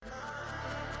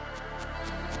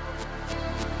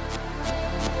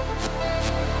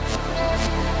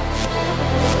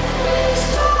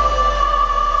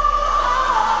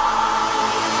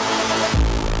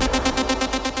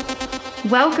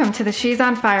Welcome to the She's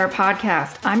on Fire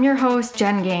podcast. I'm your host,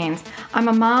 Jen Gaines. I'm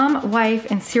a mom, wife,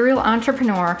 and serial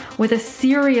entrepreneur with a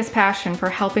serious passion for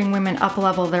helping women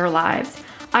up-level their lives.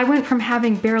 I went from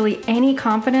having barely any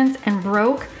confidence and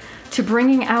broke to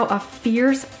bringing out a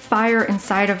fierce fire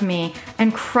inside of me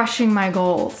and crushing my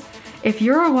goals. If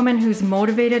you're a woman who's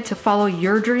motivated to follow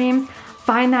your dreams,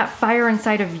 find that fire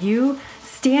inside of you,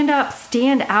 stand up,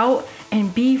 stand out,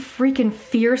 and be freaking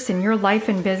fierce in your life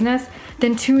and business,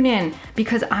 then tune in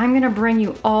because I'm going to bring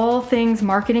you all things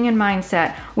marketing and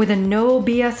mindset with a no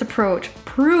BS approach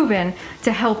proven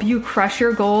to help you crush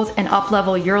your goals and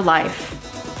up-level your life.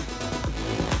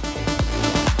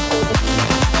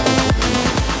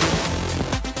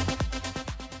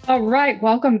 All right,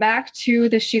 welcome back to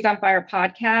the She's on Fire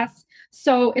podcast.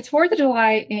 So it's 4th of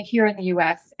July here in the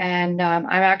US, and I'm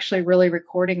actually really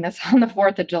recording this on the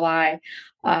 4th of July.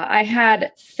 I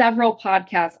had several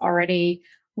podcasts already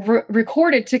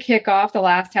recorded to kick off the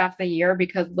last half of the year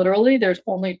because literally there's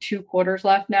only 2 quarters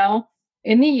left now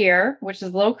in the year, which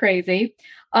is a little crazy.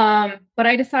 But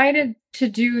I decided to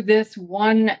do this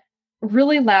one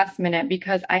really last minute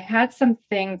because I had some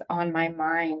things on my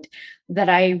mind that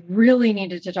I really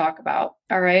needed to talk about.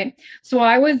 All right. So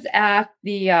I was at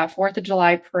the 4th of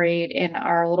July parade in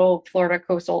our little Florida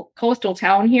coastal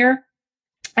town here.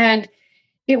 And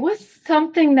it was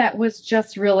something that was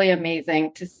just really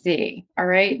amazing to see. All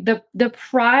right. The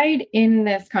pride in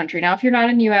this country. Now, if you're not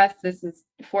in the US, this is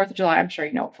 4th of July. I'm sure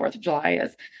you know what 4th of July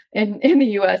is in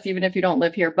the US, even if you don't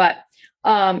live here. But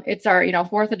it's our,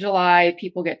 4th of July,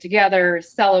 people get together,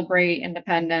 celebrate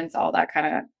independence, all that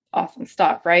kind of awesome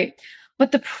stuff. Right.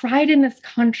 But the pride in this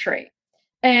country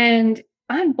and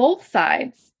on both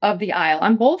sides of the aisle,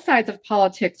 on both sides of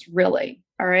politics, really.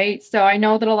 All right. So I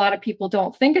know that a lot of people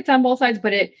don't think it's on both sides,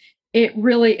 but it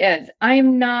really is. I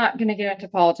am not going to get into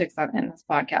politics in this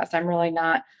podcast. I'm really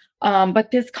not. But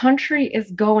this country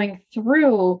is going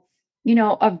through,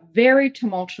 a very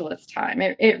tumultuous time.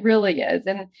 It really is.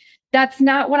 And that's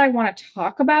not what I want to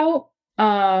talk about.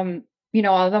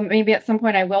 Although maybe at some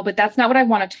point I will, but that's not what I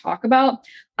want to talk about.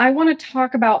 I want to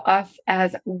talk about us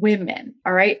as women.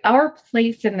 All right. Our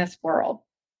place in this world.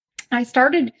 I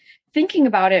started thinking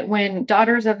about it when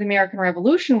Daughters of the American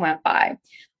Revolution went by.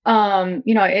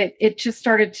 It just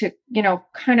started to,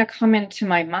 kind of come into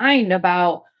my mind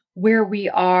about where we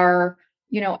are,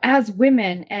 as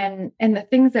women and the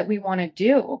things that we want to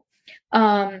do.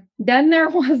 Then there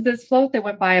was this float that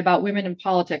went by about women in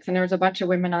politics, and there was a bunch of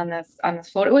women on this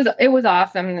float. It was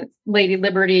awesome. Lady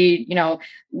Liberty,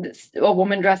 a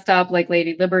woman dressed up like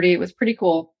Lady Liberty. It was pretty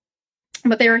cool.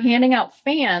 But they were handing out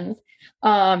fans,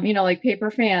 like paper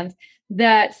fans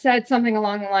that said something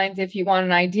along the lines, if you want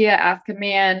an idea, ask a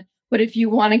man. But if you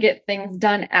want to get things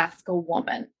done, ask a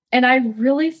woman. And I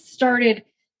really started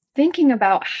thinking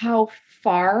about how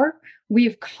far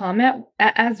we've come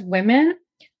as women.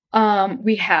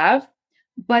 We have,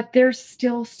 but there's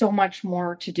still so much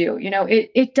more to do.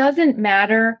 It doesn't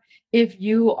matter if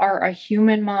you are a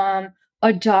human mom,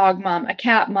 a dog mom, a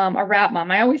cat mom, a rat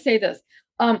mom. I always say this.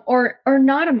 Or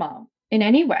not a mom in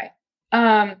any way.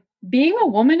 Being a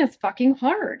woman is fucking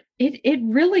hard. It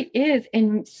really is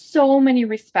in so many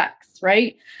respects,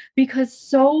 right? Because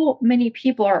so many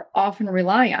people are often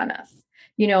rely on us.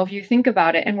 If you think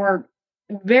about it, and we're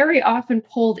very often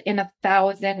pulled in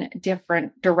 1,000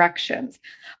 different directions.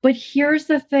 But here's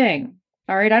the thing.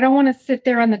 All right. I don't want to sit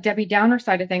there on the Debbie Downer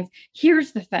side of things.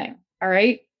 Here's the thing. All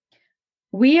right.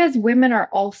 We as women are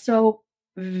also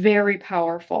very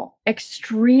powerful,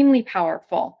 extremely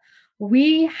powerful.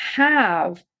 We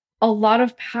have a lot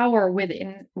of power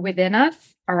within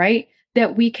us, all right,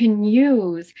 that we can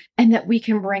use and that we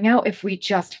can bring out if we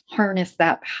just harness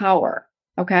that power,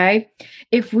 okay?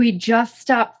 If we just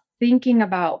stop thinking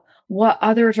about what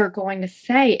others are going to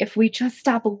say, if we just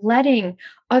stop letting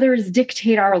others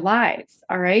dictate our lives,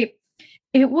 all right?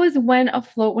 It was when a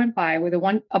float went by with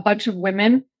a bunch of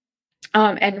women.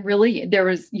 And really, there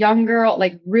was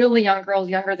really young girls,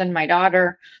 younger than my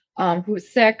daughter, who's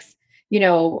 6,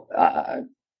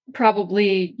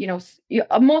 probably,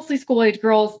 mostly school age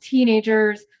girls,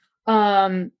 teenagers.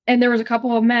 And there was a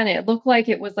couple of men. It looked like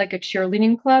it was like a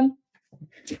cheerleading club.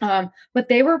 But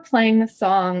they were playing the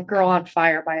song Girl on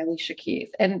Fire by Alicia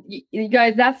Keys. And you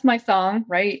guys, that's my song,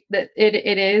 right? That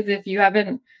it is. If you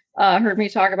haven't heard me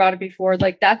talk about it before,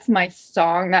 that's my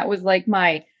song. That was like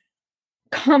my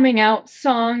coming out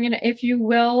song, if you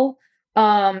will,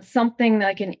 something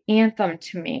like an anthem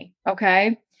to me.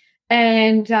 Okay.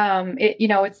 And,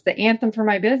 it's the anthem for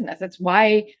my business. It's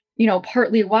why,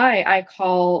 partly why I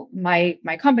call my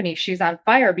company She's on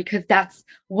Fire, because that's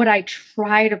what I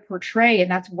try to portray and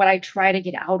that's what I try to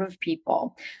get out of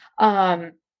people.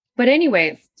 But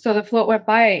anyways, so the float went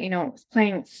by, it was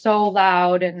playing so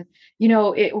loud, and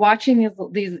watching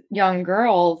these young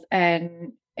girls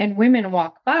and women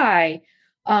walk by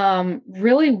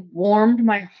really warmed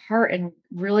my heart and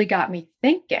really got me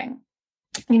thinking.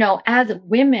 As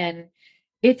women,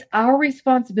 it's our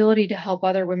responsibility to help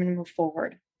other women move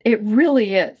forward. It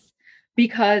really is,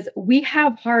 because we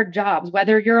have hard jobs,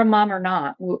 whether you're a mom or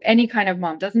not, any kind of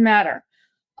mom, doesn't matter.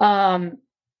 Um,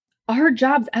 our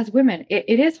jobs as women,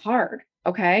 it is hard.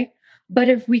 Okay. But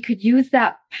if we could use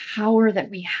that power that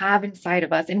we have inside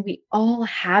of us, and we all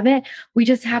have it, we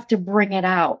just have to bring it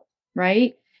out,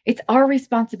 right? It's our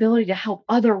responsibility to help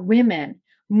other women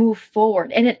move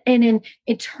forward. And in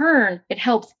turn, it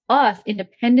helps us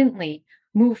independently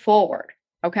move forward.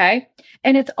 Okay.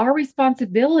 And it's our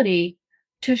responsibility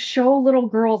to show little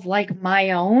girls like my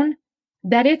own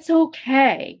that it's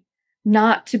okay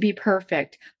not to be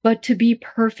perfect, but to be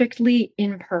perfectly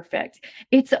imperfect.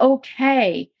 It's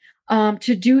okay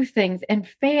to do things and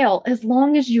fail, as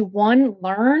long as you, one,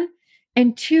 learn,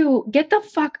 and two, get the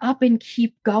fuck up and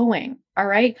keep going. All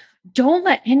right. Don't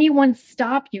let anyone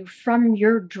stop you from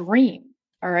your dream.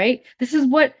 All right. This is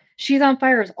what She's on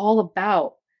Fire is all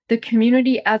about. The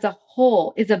community as a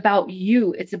whole is about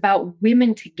you. It's about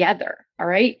women together. All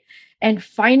right. And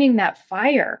finding that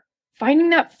fire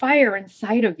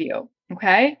inside of you.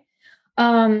 Okay.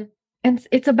 And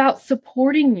it's about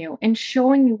supporting you and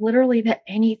showing you literally that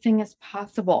anything is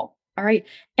possible. All right.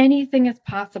 Anything is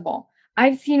possible.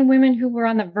 I've seen women who were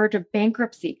on the verge of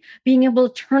bankruptcy being able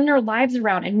to turn their lives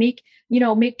around and make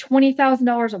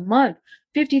 $20,000 a month,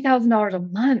 $50,000 a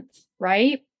month.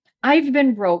 Right. I've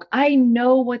been broke. I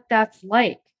know what that's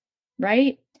like.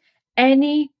 Right.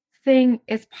 Anything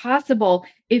is possible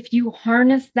if you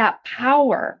harness that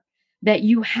power that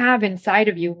you have inside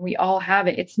of you. We all have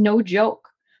it. It's no joke.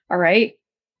 All right.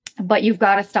 But you've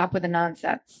got to stop with the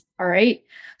nonsense. All right.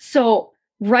 So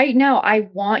right now, I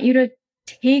want you to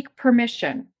take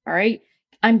permission. All right.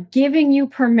 I'm giving you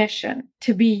permission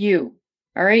to be you.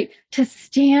 All right. To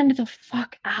stand the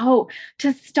fuck out,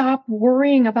 to stop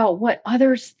worrying about what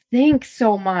others think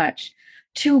so much,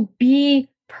 to be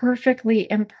perfectly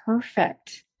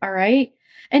imperfect. All right.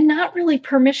 And not really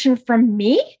permission from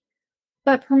me,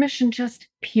 but permission just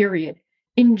period,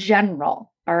 in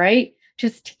general. All right.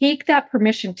 Just take that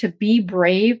permission to be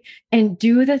brave and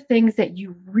do the things that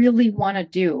you really want to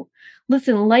do.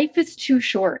 Listen, life is too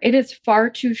short. It is far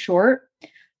too short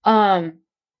um,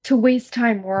 to waste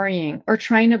time worrying or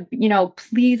trying to,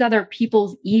 please other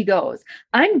people's egos.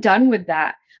 I'm done with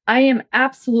that. I am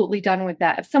absolutely done with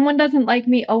that. If someone doesn't like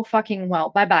me, oh fucking well,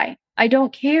 bye-bye. I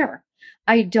don't care.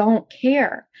 I don't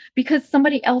care, because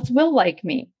somebody else will like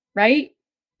me, right?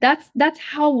 That's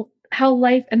how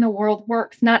life and the world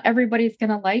works. Not everybody's going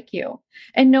to like you.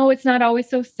 And no, it's not always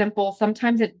so simple.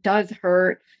 Sometimes it does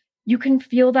hurt. You can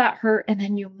feel that hurt and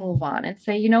then you move on and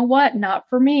say, you know what? Not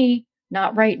for me,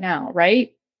 not right now,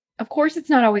 right? Of course, it's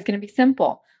not always going to be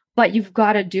simple, but you've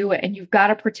got to do it and you've got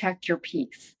to protect your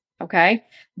peace. Okay.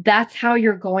 That's how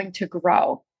you're going to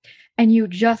grow. And you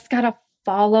just got to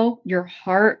follow your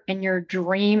heart and your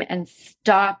dream and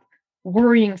stop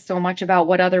worrying so much about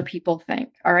what other people think.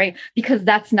 All right. Because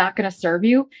that's not going to serve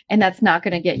you and that's not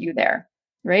going to get you there.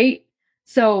 Right.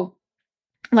 So,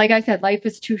 like I said, life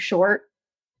is too short.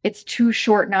 It's too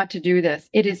short not to do this.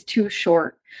 It is too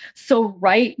short. So,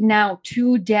 right now,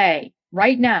 today,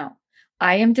 right now,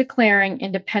 I am declaring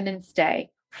Independence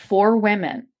Day for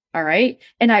women. All right.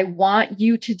 And I want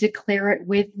you to declare it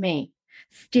with me.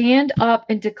 Stand up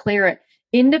and declare it.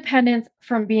 Independence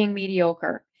from being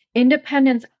mediocre,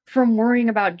 independence from worrying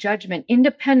about judgment,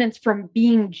 independence from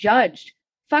being judged.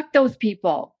 Fuck those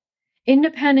people.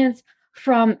 Independence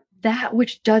from that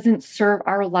which doesn't serve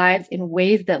our lives in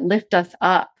ways that lift us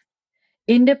up.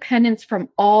 Independence from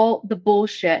all the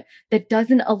bullshit that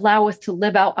doesn't allow us to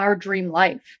live out our dream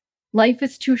life. Life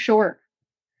is too short.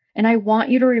 And I want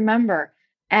you to remember,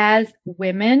 as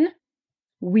women,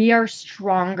 we are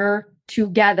stronger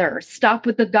together. Stop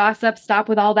with the gossip. Stop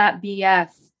with all that BS.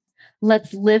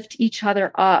 Let's lift each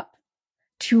other up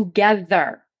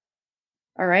together.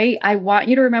 All right. I want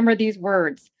you to remember these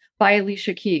words by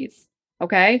Alicia Keys.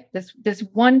 Okay. This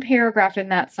one paragraph in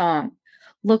that song.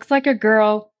 Looks like a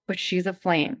girl, but she's a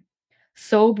flame.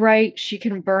 So bright she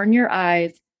can burn your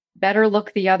eyes. Better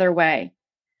look the other way.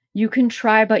 You can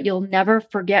try, but you'll never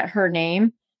forget her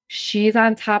name. She's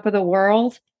on top of the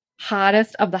world.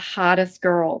 Hottest of the hottest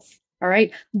girls. All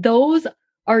right. Those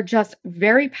are just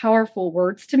very powerful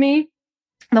words to me.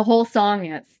 The whole song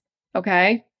is.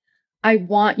 Okay. I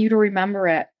want you to remember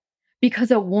it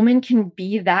because a woman can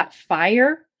be that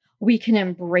fire. We can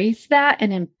embrace that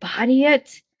and embody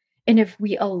it. And if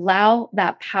we allow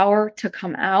that power to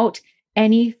come out,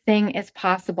 anything is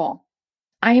possible.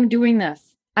 I am doing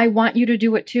this. I want you to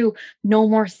do it too. No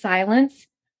more silence.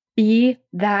 Be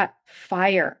that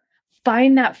fire.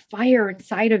 Find that fire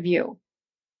inside of you.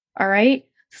 All right.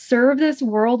 Serve this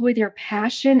world with your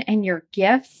passion and your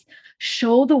gifts.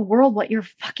 Show the world what you're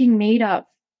fucking made of.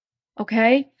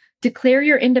 Okay. Declare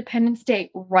your Independence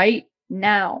Day right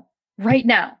now. Right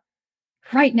now.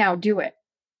 Right now. Do it.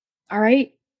 All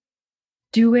right.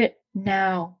 Do it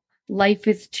now. Life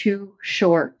is too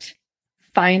short.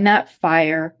 Find that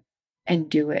fire and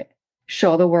do it.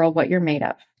 Show the world what you're made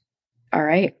of. All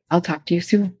right. I'll talk to you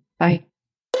soon. Bye.